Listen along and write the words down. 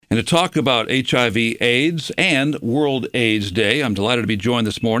And to talk about HIV/AIDS and World AIDS Day, I'm delighted to be joined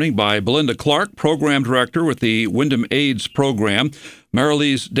this morning by Belinda Clark, Program Director with the Windham AIDS Program,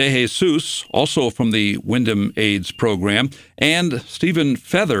 Marilise DeJesus, also from the Windham AIDS Program, and Stephen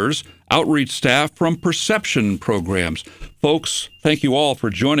Feathers, Outreach Staff from Perception Programs. Folks, thank you all for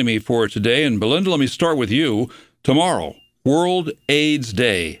joining me for today. And Belinda, let me start with you. Tomorrow, World AIDS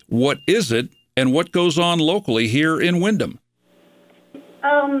Day. What is it, and what goes on locally here in Windham?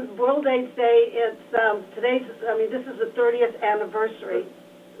 World AIDS Day, this is the 30th anniversary.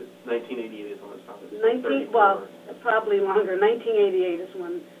 It's 1988 is when it was founded. Probably longer. 1988 is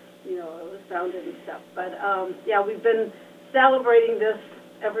when, it was founded and stuff. But, we've been celebrating this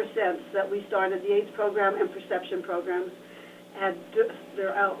ever since that we started the AIDS program and Perception programs and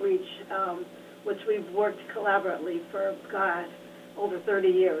their outreach, which we've worked collaboratively for, over 30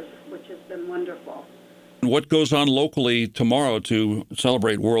 years, which has been wonderful. What goes on locally tomorrow to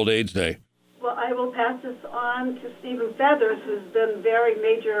celebrate World AIDS Day? Well, I will pass this on to Stephen Feathers, who's been a very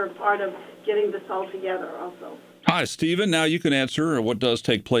major part of getting this all together also. Hi, Stephen. Now you can answer what does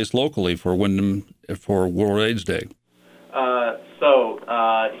take place locally for Windham for World AIDS Day.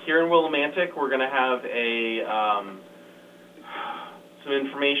 Here in Willimantic, we're going to have some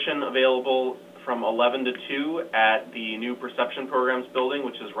information available from 11 to 2 at the new Perception Programs building,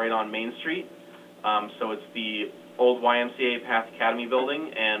 which is right on Main Street. So it's the old YMCA Path Academy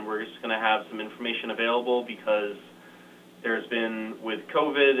building, and we're just going to have some information available because there's been, with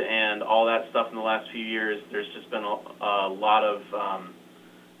COVID and all that stuff in the last few years, there's just been a lot of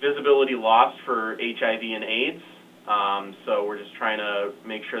visibility lost for HIV and AIDS. So we're just trying to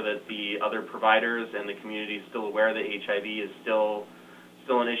make sure that the other providers and the community is still aware that HIV is still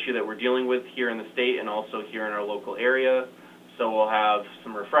an issue that we're dealing with here in the state and also here in our local area. So we'll have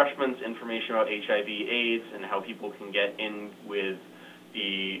some refreshments, information about HIV/AIDS and how people can get in with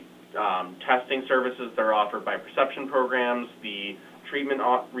the testing services that are offered by Perception Programs, the treatment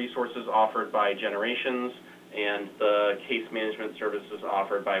resources offered by Generations, and the case management services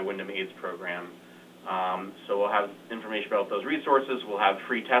offered by Windham AIDS Program. So we'll have information about those resources. We'll have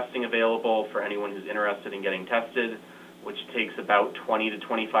free testing available for anyone who's interested in getting tested, which takes about 20 to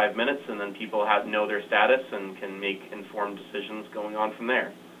 25 minutes, and then people know their status and can make informed decisions going on from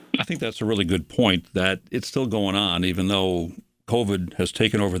there. I think that's a really good point, that it's still going on, even though COVID has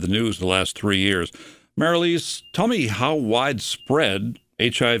taken over the news the last 3 years. Marilise, tell me how widespread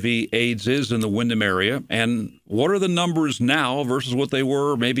HIV/AIDS is in the Windham area, and what are the numbers now versus what they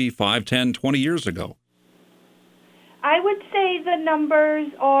were maybe 5, 10, 20 years ago? I would say the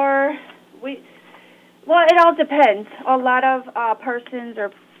numbers are... Well, it all depends. A lot of persons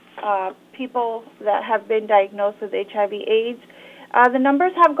or people that have been diagnosed with HIV/AIDS, the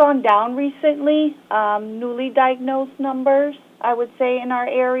numbers have gone down recently, newly diagnosed numbers, I would say, in our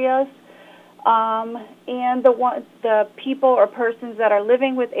areas. And the people or persons that are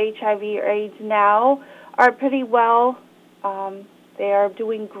living with HIV or AIDS now are pretty well. They are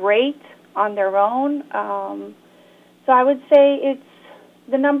doing great on their own. So I would say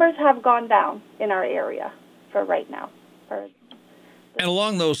the numbers have gone down in our area for right now. And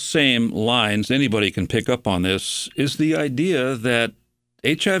along those same lines, anybody can pick up on this, is the idea that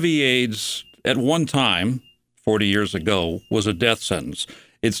HIV/AIDS at one time, 40 years ago, was a death sentence.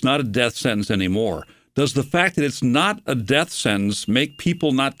 It's not a death sentence anymore. Does the fact that it's not a death sentence make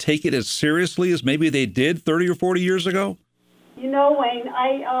people not take it as seriously as maybe they did 30 or 40 years ago? Wayne,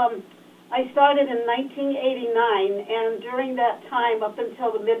 I started in 1989, and during that time, up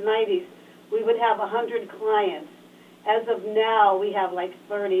until the mid-'90s, we would have 100 clients. As of now, we have like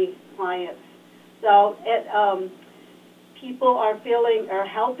 30 clients. So people are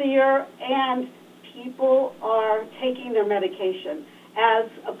healthier, and people are taking their medication, as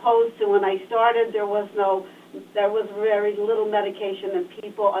opposed to when I started, there was very little medication, and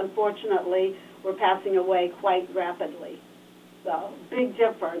people, unfortunately, were passing away quite rapidly. So big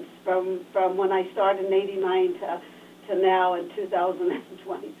difference from when I started in '89 to now in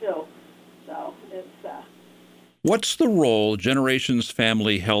 2022. So it's. What's the role Generations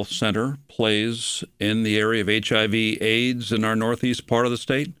Family Health Center plays in the area of HIV/AIDS in our northeast part of the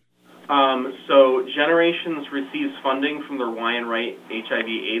state? So Generations receives funding from the Ryan Wright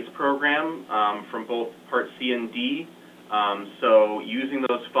HIV/AIDS program from both Part C and D. So using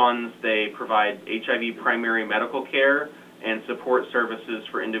those funds, they provide HIV primary medical care and support services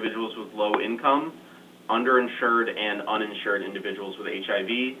for individuals with low income, underinsured, and uninsured individuals with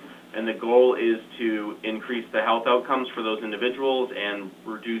HIV. And the goal is to increase the health outcomes for those individuals and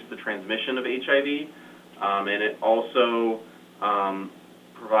reduce the transmission of HIV. And it also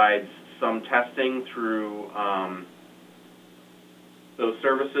provides some testing through those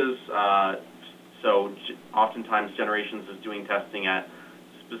services. So oftentimes Generations is doing testing at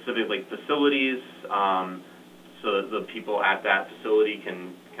specific facilities, so that the people at that facility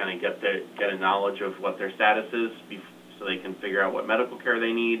can kind of get a knowledge of what their status is, so they can figure out what medical care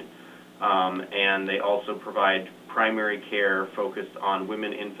they need. And they also provide primary care focused on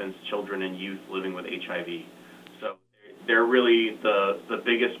women, infants, children, and youth living with HIV. So they're really the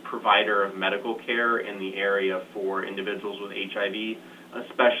biggest provider of medical care in the area for individuals with HIV,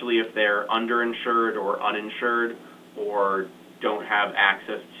 especially if they're underinsured or uninsured or don't have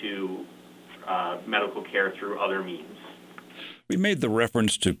access to medical care through other means. We made the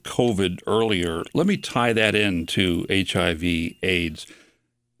reference to COVID earlier. Let me tie that into HIV/AIDS.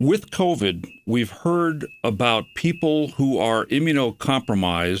 With COVID, we've heard about people who are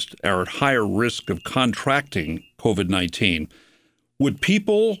immunocompromised are at higher risk of contracting COVID-19. Would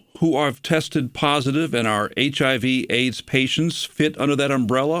people who have tested positive and are HIV/AIDS patients fit under that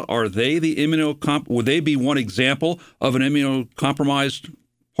umbrella? Are they would they be one example of an immunocompromised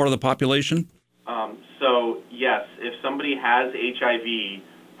part of the population? So yes, if somebody has HIV,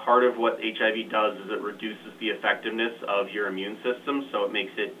 part of what HIV does is it reduces the effectiveness of your immune system, so it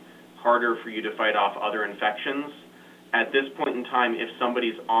makes it harder for you to fight off other infections. At this point in time, if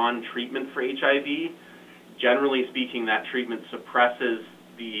somebody's on treatment for HIV, generally speaking, that treatment suppresses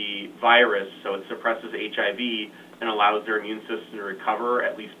the virus, so it suppresses HIV and allows their immune system to recover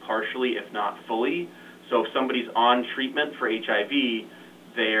at least partially, if not fully. So if somebody's on treatment for HIV,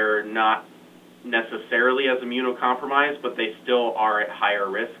 they're not necessarily as immunocompromised, but they still are at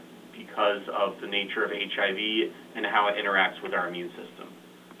higher risk because of the nature of HIV and how it interacts with our immune system.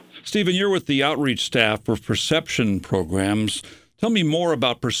 Stephen, you're with the outreach staff for perception programs. Tell me more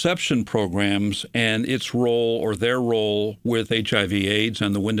about perception programs and its role or their role with HIV/AIDS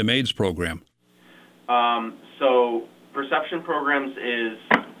and the Windham AIDS program. So perception programs is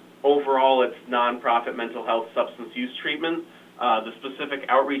overall it's nonprofit mental health substance use treatment. The specific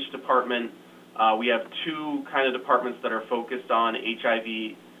outreach department, we have two kind of departments that are focused on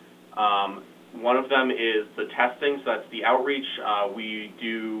HIV. One of them is the testing, so that's the outreach. We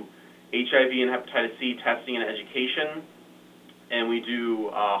do HIV and hepatitis C testing and education, and we do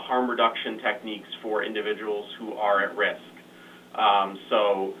harm reduction techniques for individuals who are at risk.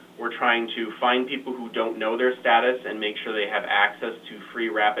 So we're trying to find people who don't know their status and make sure they have access to free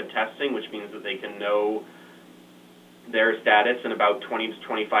rapid testing, which means that they can know their status in about 20 to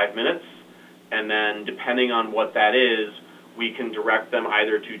 25 minutes. And then depending on what that is, we can direct them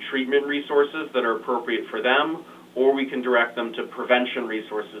either to treatment resources that are appropriate for them, or we can direct them to prevention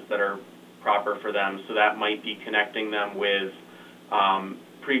resources that are proper for them. So that might be connecting them with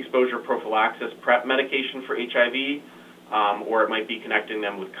pre-exposure prophylaxis PrEP medication for HIV, or it might be connecting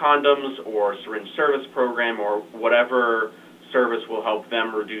them with condoms or syringe service program or whatever service will help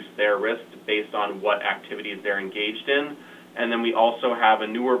them reduce their risk based on what activities they're engaged in. And then we also have a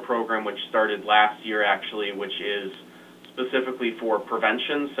newer program which started last year actually, which is specifically for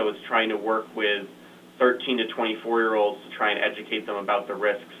prevention. So it's trying to work with 13 to 24-year-olds to try and educate them about the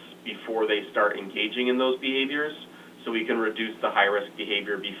risks before they start engaging in those behaviors, so we can reduce the high-risk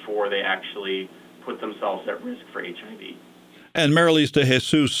behavior before they actually put themselves at risk for HIV. And Marilise de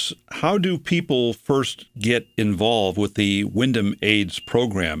Jesus, how do people first get involved with the Windham AIDS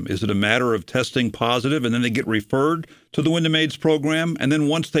program? Is it a matter of testing positive and then they get referred to the Windham AIDS program? And then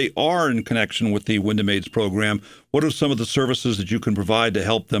once they are in connection with the Windham AIDS program, what are some of the services that you can provide to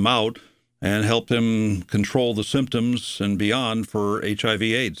help them out and help them control the symptoms and beyond for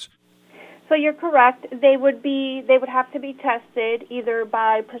HIV/AIDS? So you're correct. They would have to be tested either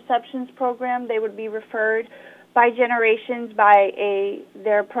by Perceptions program. They would be referred by Generations by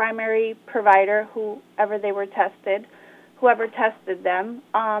their primary provider, whoever tested them.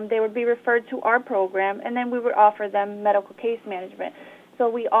 They would be referred to our program, and then we would offer them medical case management. So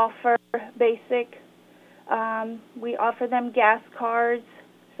we offer we offer them gas cards.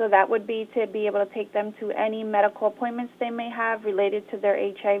 So that would be to be able to take them to any medical appointments they may have related to their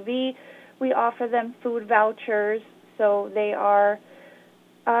HIV. We offer them food vouchers, so they are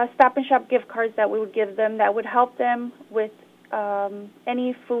Stop and Shop gift cards that we would give them that would help them with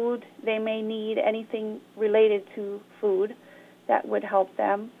any food they may need, anything related to food that would help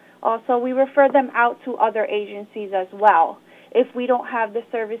them. Also, we refer them out to other agencies as well. If we don't have the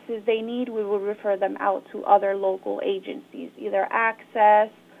services they need, we will refer them out to other local agencies, either Access,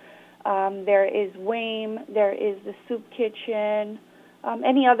 there is WAME, there is the Soup Kitchen,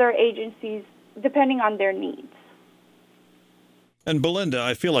 any other agencies, depending on their needs. And Belinda,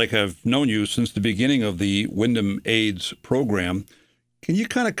 I feel like I've known you since the beginning of the Windham AIDS program. Can you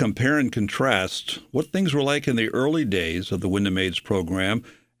kind of compare and contrast what things were like in the early days of the Windham AIDS program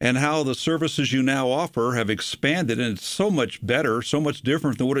and how the services you now offer have expanded, and it's so much better, so much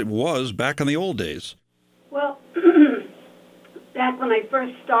different than what it was back in the old days? Well, back when I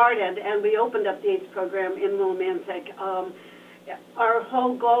first started and we opened up the AIDS program in Willimantic, our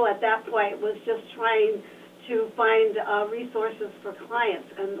whole goal at that point was just trying to find resources for clients.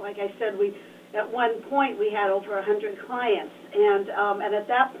 And like I said, at one point we had over 100 clients, and at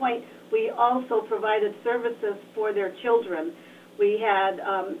that point we also provided services for their children. We had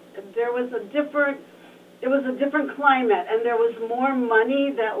it was a different climate, and there was more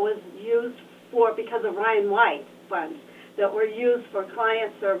money that was used because of Ryan White funds that were used for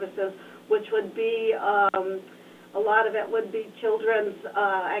client services, which would be a lot of it would be children's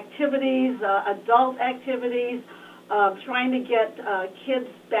activities, adult activities, trying to get kids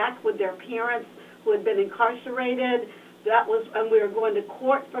back with their parents who had been incarcerated. And we were going to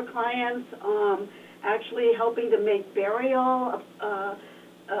court for clients, actually helping to make burial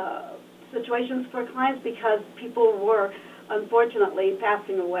situations for clients because people were unfortunately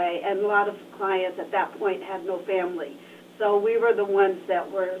passing away, and a lot of clients at that point had no family. So we were the ones that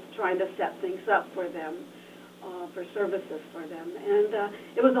were trying to set things up for them, for services for them. And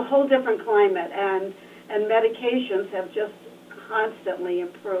it was a whole different climate, and medications have just constantly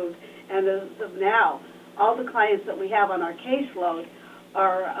improved. And as of now, all the clients that we have on our caseload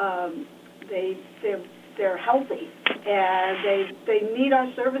are they're healthy, and they need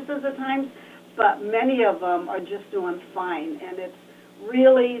our services at times, but many of them are just doing fine. And it's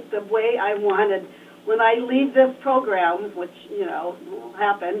really the way I wanted. When I leave this program, which, will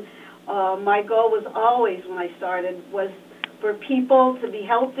happen, my goal was always, when I started, was for people to be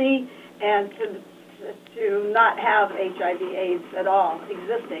healthy and to not have HIV/AIDS at all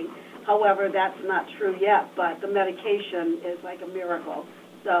existing. However, that's not true yet, but the medication is like a miracle.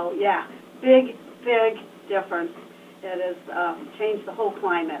 So, yeah, big difference. It has changed the whole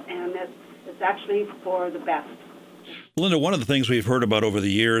climate, and it's actually for the best. Linda, one of the things we've heard about over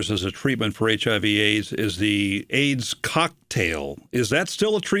the years as a treatment for HIV/AIDS is the AIDS cocktail. Is that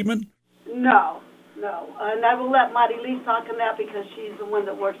still a treatment? No. And I will let Marty Lee talk on that because she's the one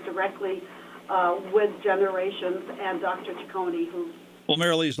that works directly with Generations and Dr. Ciccone, who... Well,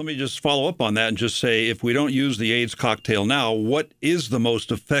 Mary-Lise, let me just follow up on that and just say, if we don't use the AIDS cocktail now, what is the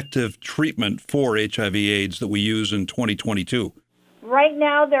most effective treatment for HIV/AIDS that we use in 2022? Right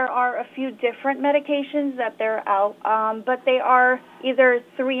now, there are a few different medications that they're out, but they are either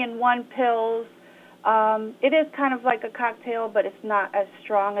 3-in-1 pills. It is kind of like a cocktail, but it's not as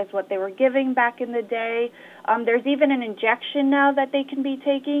strong as what they were giving back in the day. There's even an injection now that they can be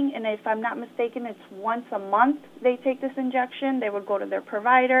taking, and if I'm not mistaken, it's once a month they take this injection. They would go to their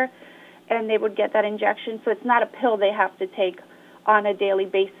provider, and they would get that injection. So it's not a pill they have to take on a daily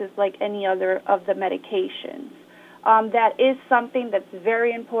basis like any other of the medications. That is something that's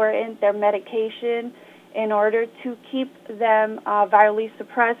very important, their medication. In order to keep them virally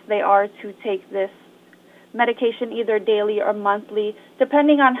suppressed, they are to take this medication either daily or monthly,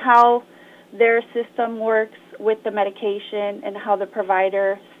 depending on how their system works with the medication and how the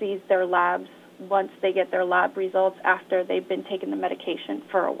provider sees their labs once they get their lab results after they've been taking the medication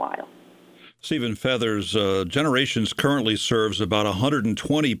for a while. Stephen Feathers, Generations currently serves about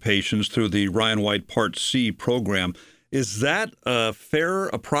 120 patients through the Ryan White Part C program. Is that a fair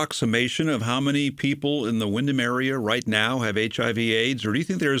approximation of how many people in the Windham area right now have HIV/AIDS? Or do you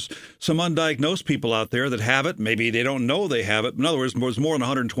think there's some undiagnosed people out there that have it? Maybe they don't know they have it. In other words, there's more than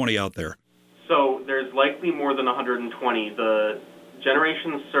 120 out there. So there's likely more than 120. The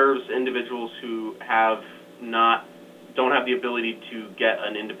Generations serves individuals who don't have the ability to get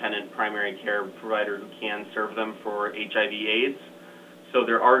an independent primary care provider who can serve them for HIV/AIDS. So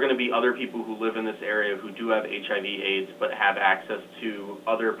there are going to be other people who live in this area who do have HIV/AIDS but have access to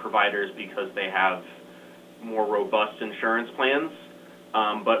other providers because they have more robust insurance plans.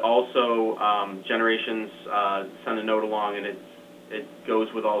 But also Generations sent a note along, and it goes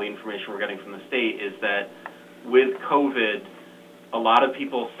with all the information we're getting from the state, is that with COVID, a lot of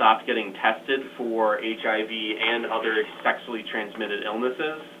people stopped getting tested for HIV and other sexually transmitted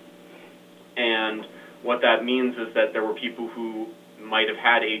illnesses. And what that means is that there were people who might have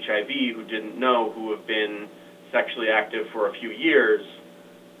had HIV who didn't know, who have been sexually active for a few years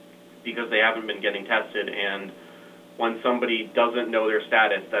because they haven't been getting tested. And when somebody doesn't know their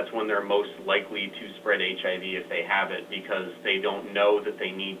status, that's when they're most likely to spread HIV if they have it, because they don't know that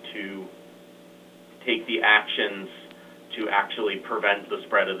they need to take the actions to actually prevent the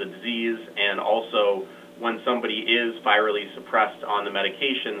spread of the disease. And also, when somebody is virally suppressed on the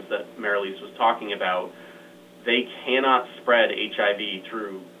medications that Mary-Lise was talking about, they cannot spread HIV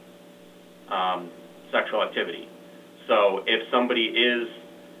through sexual activity. So if somebody is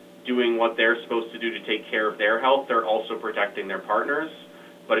doing what they're supposed to do to take care of their health, they're also protecting their partners.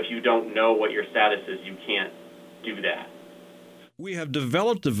 But if you don't know what your status is, you can't do that. We have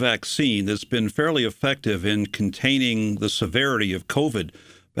developed a vaccine that's been fairly effective in containing the severity of COVID.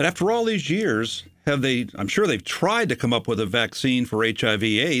 But after all these years, I'm sure they've tried to come up with a vaccine for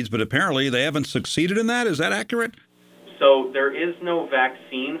HIV/AIDS, but apparently they haven't succeeded in that. Is that accurate? So there is no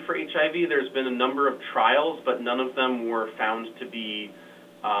vaccine for HIV. There's been a number of trials, but none of them were found to be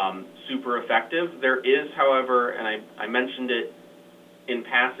super effective. There is, however, and I mentioned it in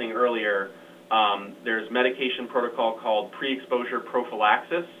passing earlier, there's medication protocol called pre-exposure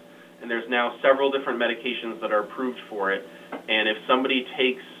prophylaxis, and there's now several different medications that are approved for it. And if somebody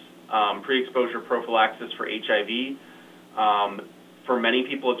takes pre-exposure prophylaxis for HIV, for many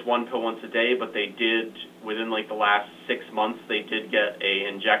people it's one pill once a day, but they did, within like the last 6 months, they did get a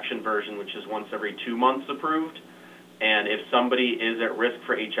injection version, which is once every 2 months approved. And if somebody is at risk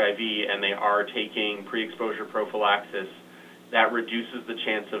for HIV and they are taking pre-exposure prophylaxis, that reduces the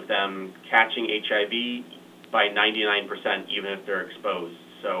chance of them catching HIV by 99%, even if they're exposed.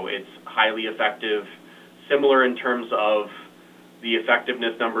 So it's highly effective, similar in terms of the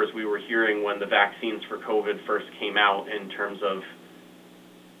effectiveness numbers we were hearing when the vaccines for COVID first came out, in terms of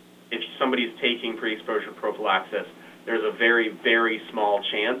if somebody's taking pre-exposure prophylaxis, there's a very, very small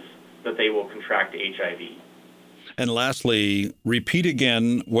chance that they will contract HIV. And lastly, repeat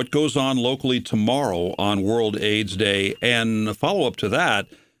again what goes on locally tomorrow on World AIDS Day. And a follow-up to that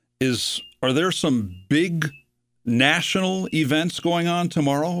is, are there some big national events going on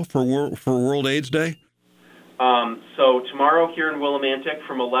tomorrow for World AIDS Day? So tomorrow here in Willimantic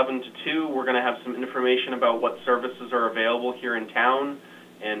from 11 to 2, we're going to have some information about what services are available here in town,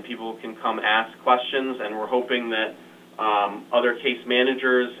 and people can come ask questions. And we're hoping that other case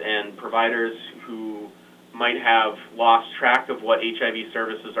managers and providers who might have lost track of what HIV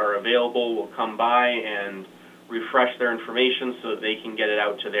services are available will come by and refresh their information so that they can get it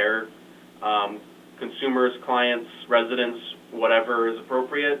out to their consumers, clients, residents, whatever is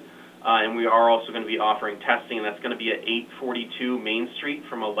appropriate. And we are also going to be offering testing, and that's going to be at 842 Main Street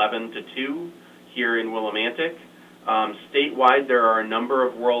from 11 to 2 here in Willimantic. Statewide, there are a number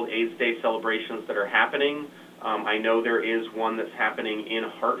of World AIDS Day celebrations that are happening. I know there is one that's happening in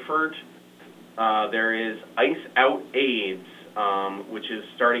Hartford. There is Ice Out AIDS, which is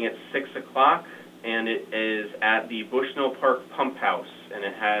starting at 6 o'clock, and it is at the Bushnell Park Pump House, and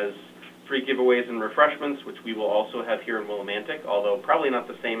it has free giveaways and refreshments, which we will also have here in Willimantic, although probably not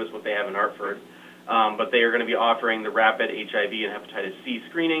the same as what they have in Hartford. But they are going to be offering the rapid HIV and hepatitis C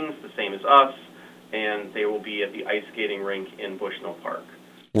screenings, the same as us, and they will be at the ice skating rink in Bushnell Park.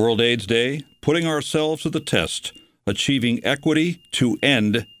 World AIDS Day, putting ourselves to the test, achieving equity to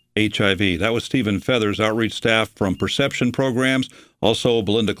end HIV. That was Stephen Feathers, outreach staff from Perception Programs. Also,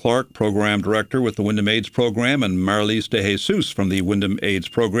 Belinda Clark, Program Director with the Windham AIDS Program, and Marlise De Jesus from the Windham AIDS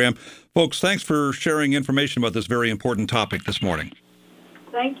Program. Folks, thanks for sharing information about this very important topic this morning.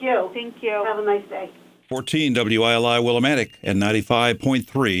 Thank you. Thank you. Have a nice day. 14 WILI Willimantic and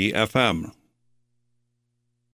 95.3 FM.